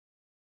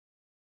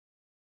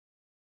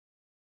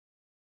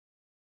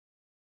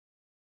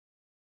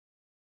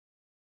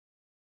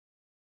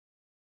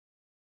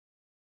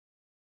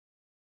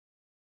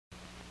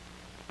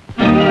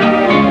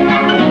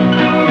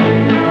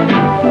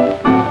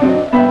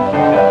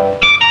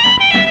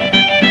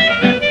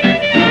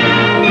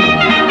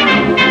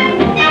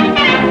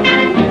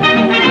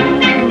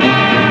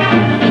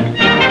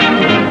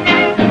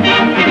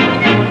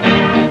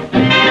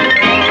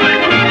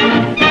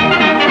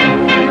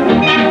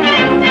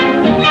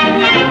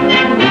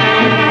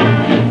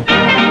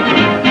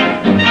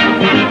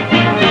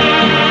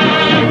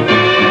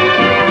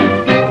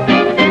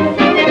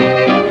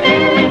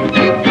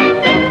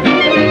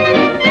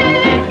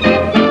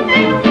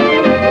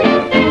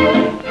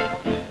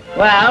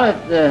Well,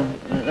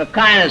 it's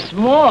kind of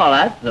small,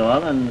 that's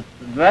all, and it's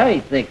very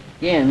thick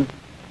skin.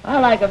 I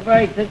like a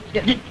very thick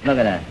skin. Look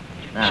at that.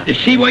 Now.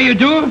 See what you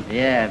do?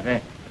 Yeah,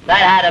 if that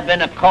had have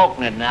been a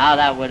coconut now,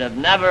 that would have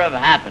never have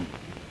happened.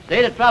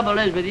 See, the trouble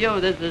is with you,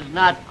 this is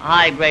not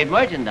high-grade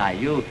merchandise.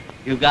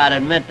 You got to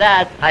admit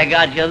that. I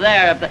got you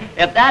there.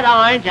 If that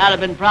orange had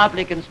been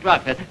properly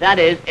constructed, that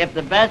is, if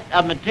the best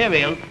of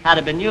materials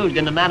had been used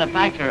in the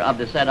manufacture of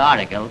the said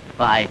article,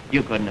 why,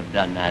 you couldn't have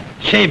done that.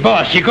 Say,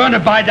 boss, you going to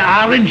buy the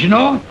orange,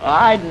 no?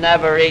 I'd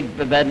never eat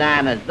the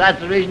bananas.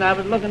 That's the reason I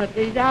was looking at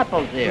these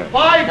apples here.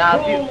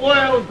 Goodbye, cruel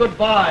world,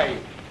 goodbye.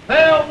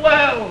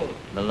 Farewell.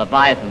 The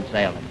Leviathan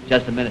sale.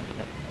 Just a minute.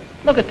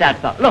 Look at that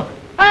fellow. Look.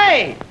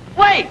 Hey,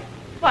 wait.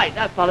 Wait,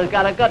 that fellow's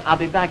got a gun. I'll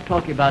be back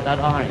talking about that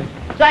orange.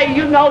 Say,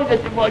 you know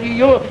that well,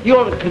 you're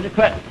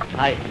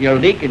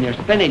leaking your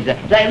spinach.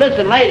 Say,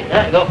 listen, lady.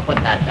 Go put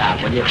that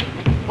down, will you?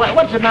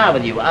 What's the matter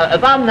with you?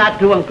 If I'm not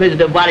too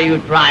inquisitive, what are you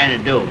trying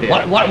to do here?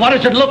 What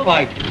does it look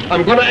like?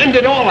 I'm going to end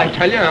it all, I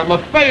tell you. I'm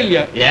a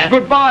failure. Yeah?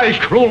 Goodbye,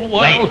 cruel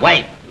world.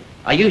 Wait.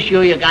 Are you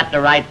sure you got the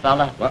right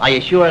fella? What? Are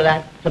you sure of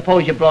that?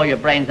 Suppose you blow your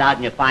brains out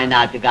and you find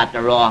out you got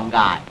the wrong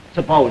guy.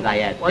 Suppose, I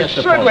ask. Well,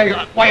 certainly.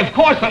 Why, of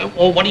course.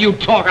 What are you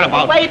talking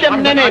about? Wait a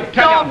minute.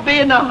 Don't be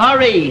in a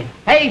hurry.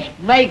 Haste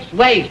makes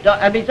waste.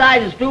 And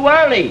besides, it's too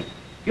early.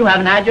 You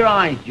haven't had your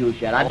orange juice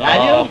yet, I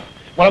tell you.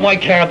 What do I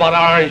care about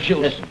orange juice?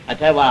 Listen, I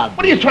tell you what.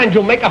 What are you trying to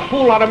do? Make a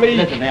fool out of me?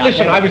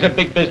 Listen, I was a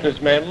big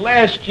businessman.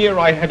 Last year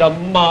I had a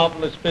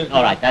marvelous business.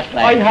 All right, that's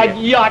last I year. had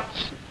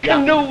yachts,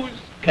 canoes.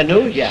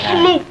 Canoes you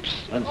had?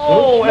 Sloops. And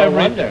sloops,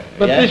 everything.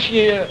 But this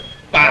year,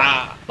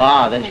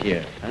 this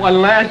year. Huh? Well,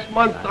 last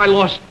month I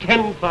lost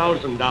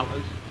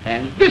 $10,000.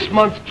 And? This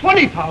month,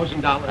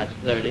 $20,000. That's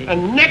 30.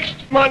 And next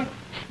month,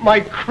 my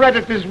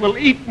creditors will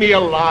eat me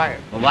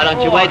alive. Well, why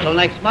don't you wait till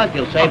next month?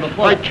 You'll save a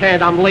full. I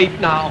can't. I'm late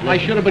now. I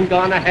should have been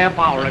gone a half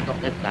hour ago.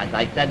 Listen, as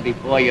I said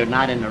before, you're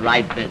not in the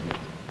right business.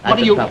 What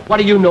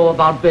do you know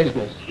about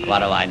business? What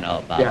do I know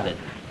about business?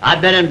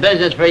 I've been in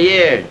business for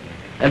years.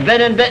 I've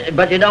been in business,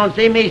 but you don't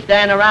see me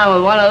standing around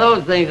with one of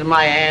those things in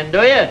my hand,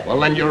 do you?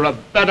 Well, then you're a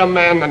better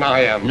man than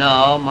I am.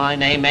 No, my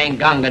name ain't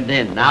Gunga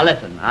Din. Now,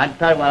 listen, I'll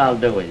tell you what I'll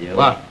do with you.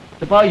 What?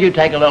 Suppose you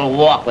take a little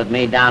walk with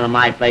me down to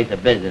my place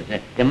of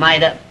business. You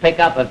might pick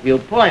up a few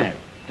pointers.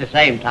 At the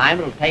same time,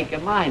 it'll take your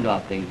mind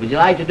off things. Would you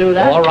like to do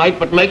that? All right,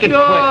 but make it quick,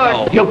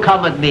 though. You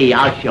come with me.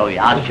 I'll show you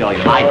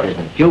my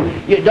business.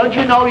 Don't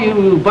you know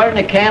you burn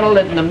a candle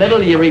in the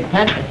middle, you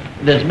repent?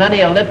 There's many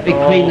a lip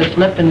between the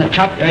slip and the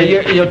cup. Yeah,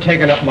 you're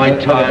taking up my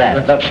time.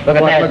 Look at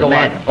that, the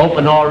man.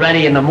 Open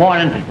already in the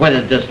morning with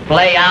a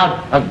display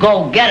out. A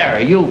go-getter.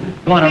 You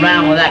going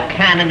around with that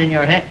cannon in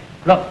your hand.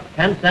 Look,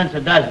 10 cents a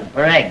dozen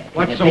per egg.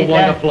 What's so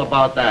wonderful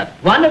about that?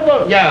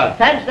 Wonderful? Yeah.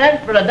 10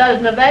 cents for a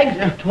dozen of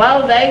eggs,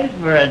 12 eggs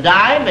for a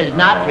dime is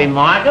not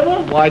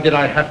remarkable. Why did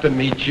I have to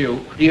meet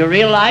you? Do you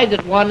realize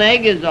that one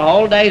egg is a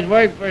whole day's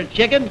work for a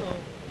chicken?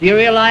 Do you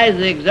realize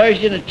the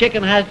exertion a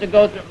chicken has to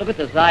go through? Look at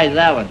the size of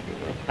that one.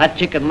 That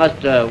chicken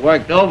must have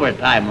worked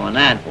overtime on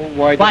that.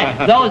 Well,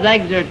 why those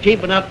eggs are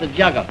cheap enough to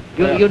jug them.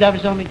 You never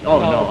saw me? Oh,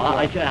 no.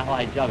 I should have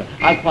I jug them.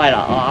 I'm quite an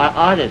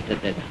artist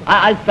at this.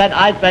 I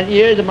spent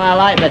years of my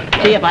life, but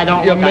see if I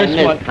don't You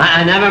miss one.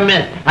 I never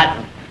miss.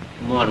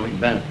 Come on, we've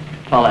been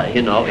fella,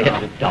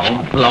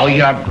 don't blow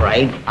your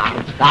brains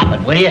out. Stop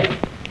it, will you?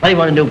 What do you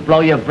want to do,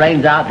 blow your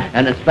brains out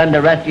and then spend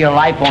the rest of your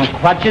life on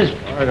crutches?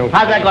 How's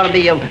that going to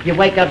be? You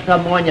wake up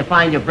some morning, you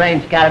find your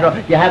brains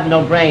scattered, you have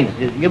no brains.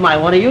 You might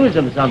want to use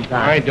them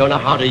sometime. I don't know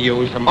how to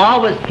use them.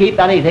 Always keep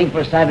anything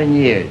for 7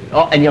 years.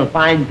 Oh, and you'll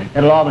find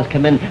it'll always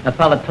come in. A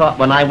fella taught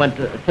when I went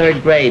to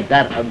third grade.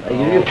 That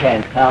you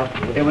can't tell.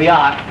 Here we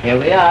are.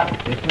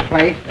 This is the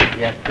place.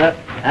 Yes, sir.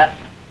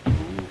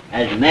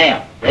 As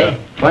mail. See?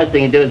 First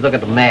thing you do is look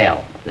at the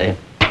mail. See?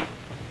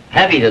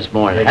 Heavy this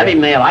morning. Heavy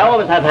mail. I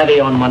always have heavy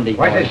on Monday.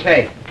 What does it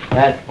say?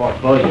 That's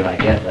foreclosure, I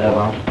guess.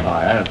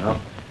 I don't know.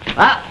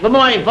 Good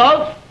morning,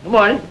 folks. Good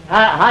morning.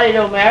 How do you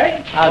do,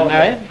 Mary? How's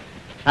Mary?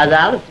 How's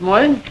Alice this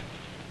morning?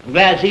 I'm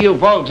glad to see you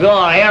folks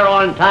all here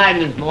on time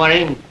this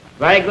morning.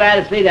 Very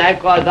glad to see that,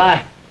 because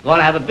I'm going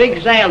to have a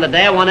big sale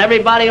today. I want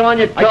everybody on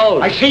your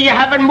toes. I see you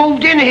haven't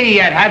moved in here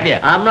yet, have you?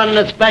 I'm running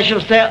a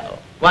special sale.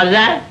 What is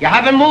that? You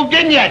haven't moved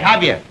in yet,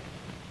 have you?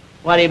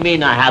 What do you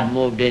mean I haven't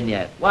moved in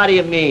yet? What do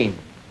you mean?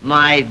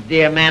 My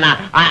dear man,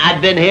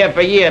 I've been here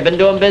for years. I've been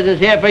doing business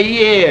here for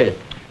years.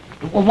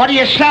 Well, what do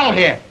you sell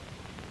here?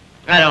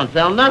 I don't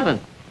sell nothing.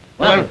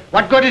 Well,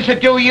 what good does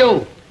it do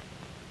you?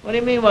 What do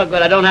you mean, what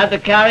good? I don't have to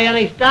carry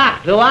any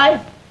stock, do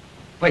I?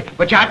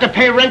 But you have to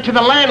pay rent to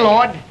the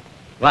landlord.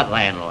 What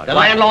landlord? The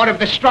landlord of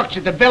the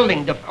structure, the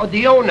building,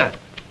 the owner.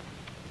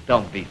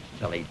 Don't be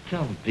silly.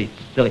 Don't be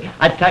silly.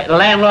 I tell you, the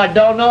landlord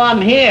don't know I'm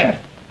here.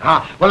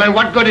 Well, then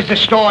what good does the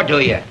store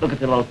do you? Look at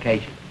the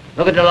location.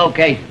 Look at the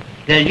location.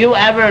 Did you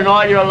ever in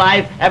all your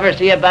life ever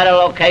see a better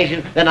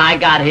location than I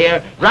got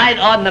here? Right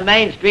on the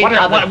main street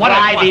of a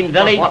thriving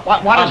village.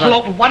 What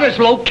has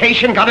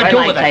location got to do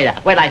with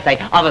it? Wait, I say,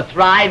 of a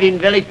thriving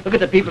village. Look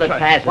at the people that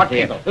pass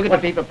here. Look at the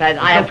people pass.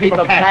 I have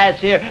people pass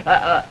here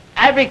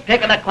every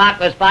tick of the clock,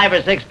 there's 5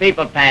 or 6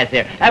 people pass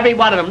here. Every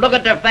one of them, look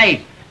at their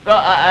face.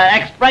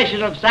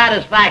 Expression of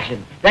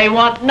satisfaction. They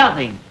want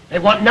nothing. They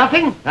want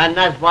nothing? And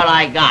that's what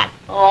I got.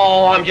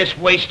 Oh, I'm just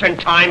wasting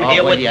time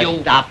here with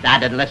you. Stop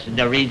that and listen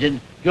to reason?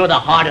 You're the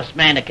hardest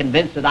man to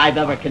convince that I've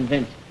ever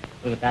convinced.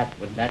 Look at that.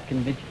 Wouldn't that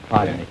convince you?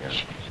 Pardon me.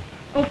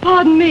 Oh,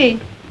 pardon me.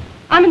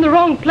 I'm in the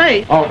wrong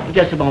place. Oh,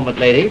 just a moment,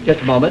 lady.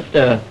 Just a moment.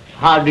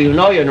 How do you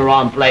know you're in the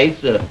wrong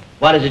place?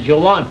 What is it you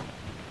want?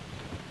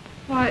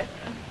 Why,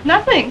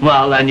 nothing.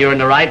 Well, then you're in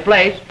the right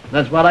place.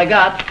 That's what I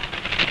got.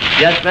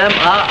 Yes, ma'am,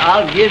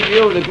 I'll give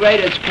you the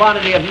greatest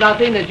quantity of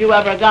nothing that you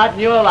ever got in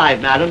your life,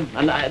 madam.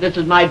 And this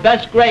is my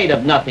best grade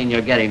of nothing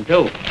you're getting,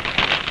 too.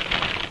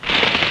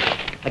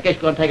 I guess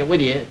you're going to take it with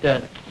you.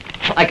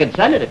 I can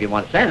send it if you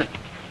want to send it.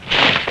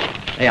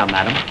 There you are,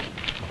 madam.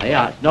 There you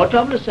are. It's no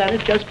trouble to send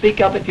it. Just speak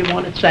up if you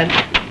want it sent.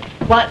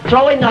 What,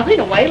 throwing nothing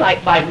away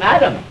like my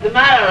madam? The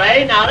matter,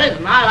 lady? Now,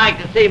 listen, I like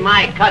to see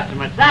my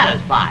customer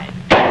satisfied.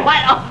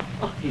 What?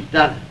 Oh, he's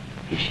done it.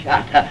 He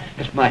shot.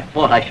 It's my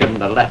fault. I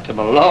shouldn't have left him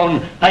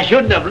alone. I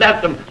shouldn't have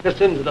left him. The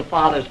sins of the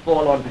fathers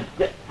fall on me.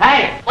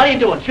 Hey, what are you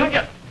doing? Shoot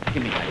you.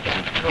 Give me that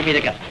gun. Give me the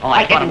gun. Oh,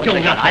 I thought it was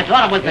the gun. I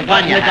thought it was the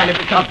gun. You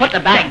put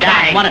the bag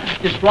down. You want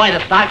to destroy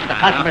the stock that the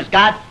customers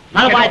got?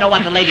 How do I know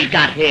what the lady's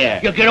got here?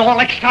 You get all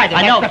excited.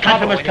 I know.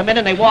 Customers come in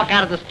and they walk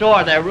out of the store.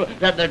 I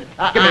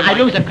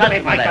lose a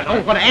customer there.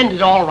 I'm going to end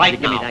it all right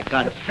now. Give me that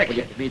gun.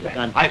 Give me the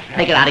gun.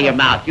 Take it out of your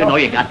mouth. You know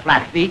you got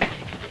flat feet.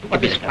 Give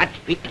me the gun.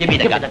 Give me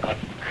the gun.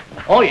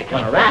 Oh, you're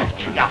going to rat.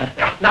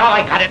 Now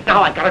I got it.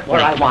 Now I got it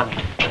where I want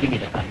it. Give me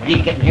the gun.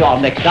 You're getting me all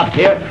mixed up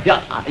here.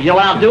 You know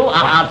what I'll do?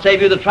 I'll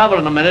save you the trouble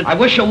in a minute. I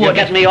wish you would. You're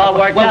getting me all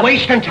worked up. We're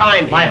wasting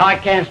time here. My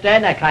heart can't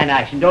stand that kind of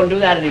action. Don't do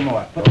that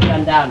anymore. Put the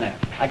gun down there.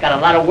 I got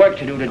a lot of work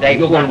to do today,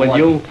 fooling with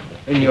you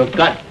in your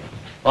gut.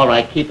 All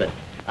right, keep it.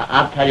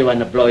 I'll tell you when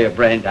to blow your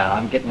brain down.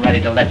 I'm getting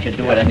ready to let you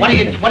do it. What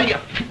are you?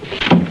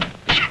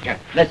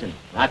 Listen,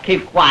 now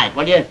keep quiet,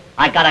 will you?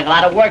 I got a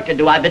lot of work to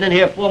do. I've been in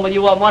here fooling with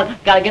you all morning.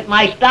 Got to get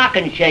my stock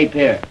in shape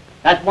here.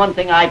 That's one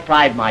thing I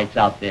pride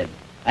myself in.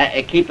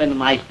 Keeping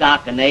my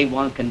stock in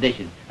A1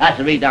 condition. That's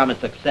the reason I'm a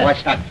success.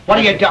 What's that? What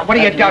are you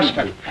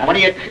dusting? What are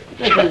you?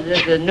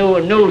 This is a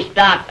new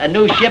stock, a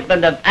new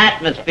shipment of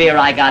atmosphere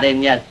I got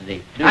in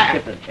yesterday. New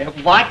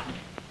shipment. What?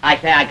 I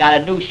say I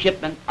got a new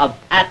shipment of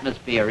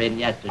atmosphere in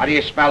yesterday. How do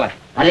you spell it?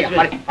 How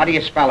do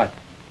you spell it?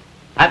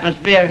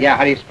 Atmosphere? Yeah,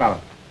 how do you spell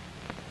it?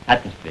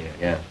 Atmosphere,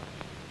 yeah.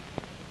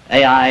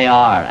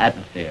 A-I-R,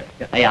 atmosphere.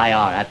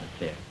 A-I-R,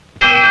 atmosphere.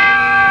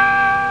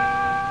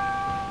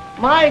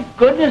 My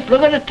goodness,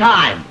 look at the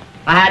time.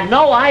 I had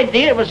no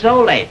idea it was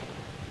so late.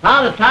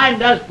 How the time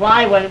does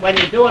fly when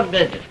you're doing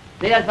business.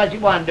 See, that's what you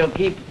want to do,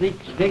 keep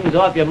things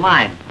off your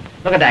mind.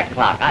 Look at that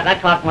clock.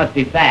 That clock must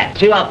be fast.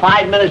 See how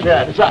 5 minutes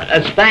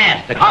as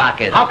fast the clock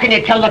is. How can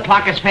you tell the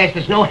clock is fast?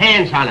 There's no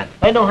hands on it.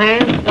 Hey, no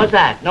hands? What's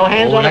that? No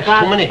hands on the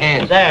clock? Too many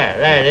hands.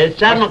 There it is.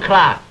 7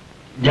 o'clock.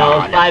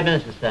 No, it's 5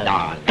 minutes to 7.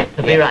 No.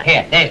 To be right.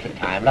 Here, there's the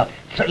time.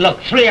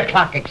 Look, 3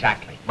 o'clock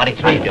exactly. What are you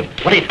trying to do?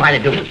 What are you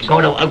trying to do? Go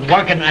to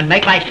work and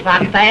make my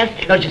clock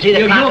fast? Don't you see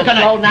the clock is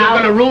slow now?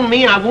 You're going to ruin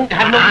me and I won't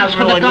have no use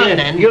for the gun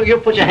then. You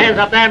put your hands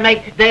up there and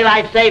make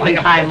daylight saving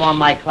time on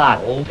my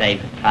clock. Oh,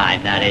 saving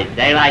time, that is.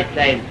 Daylight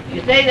saving.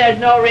 You see, there's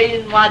no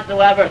reason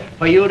whatsoever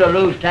for you to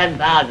lose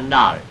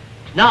 $10,000.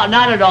 No,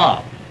 not at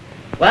all.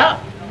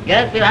 Well,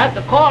 guess you'll have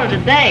to call it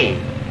a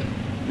day.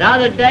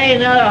 Another day,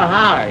 another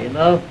holler, you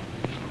know.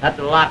 Have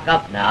to lock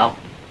up now.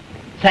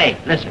 Say,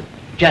 listen,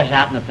 just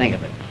happen to think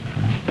of it.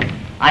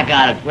 I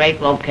got a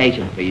great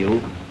location for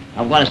you.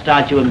 I'm going to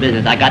start you in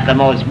business. I got the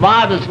most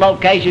marvelous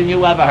location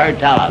you ever heard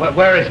tell of.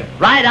 Where is it?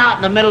 Right out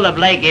in the middle of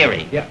Lake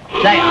Erie. Yeah.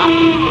 Say,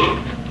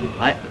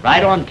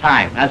 right on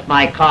time. That's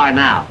my car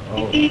now.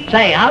 Oh.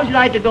 Say, how'd you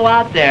like to go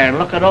out there and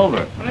look it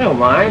over? I don't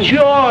mind.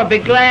 Sure, be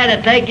glad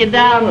to take you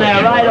down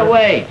there right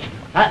away.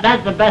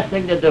 That's the best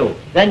thing to do.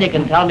 Then you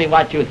can tell me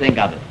what you think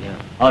of it.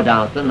 Yeah. Oh,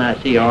 Donaldson, I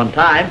see you're on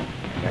time.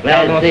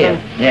 Glad to see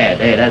you. Yeah,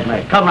 that's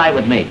nice. Come right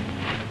with me.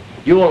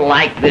 You will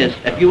like this.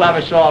 If you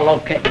ever saw a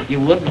location, you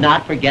would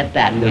not forget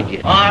that, would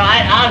you? All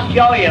right, I'll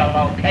show you a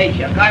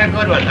location. Got a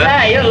good one, huh?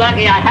 Yeah, you're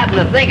lucky I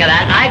happened to think of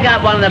that. I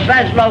got one of the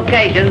best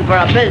locations for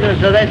a business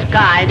of this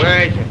kind.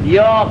 Where is it?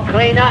 You'll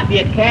clean up.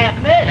 You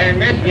can't miss. Can't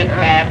miss it, You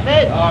huh? can't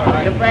miss. All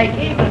right. You break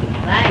even.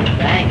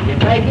 Thanks. You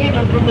break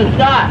even from the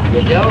start.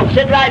 You do.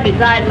 Sit right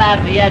beside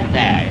Lafayette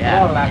there.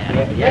 Yeah. Oh,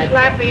 Lafayette. Yeah. Yes,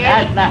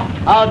 Lafayette.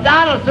 Oh,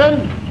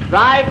 Donaldson,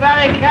 drive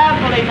very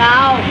carefully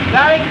now.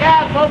 Very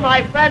careful. My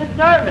friend's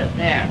nervous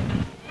there.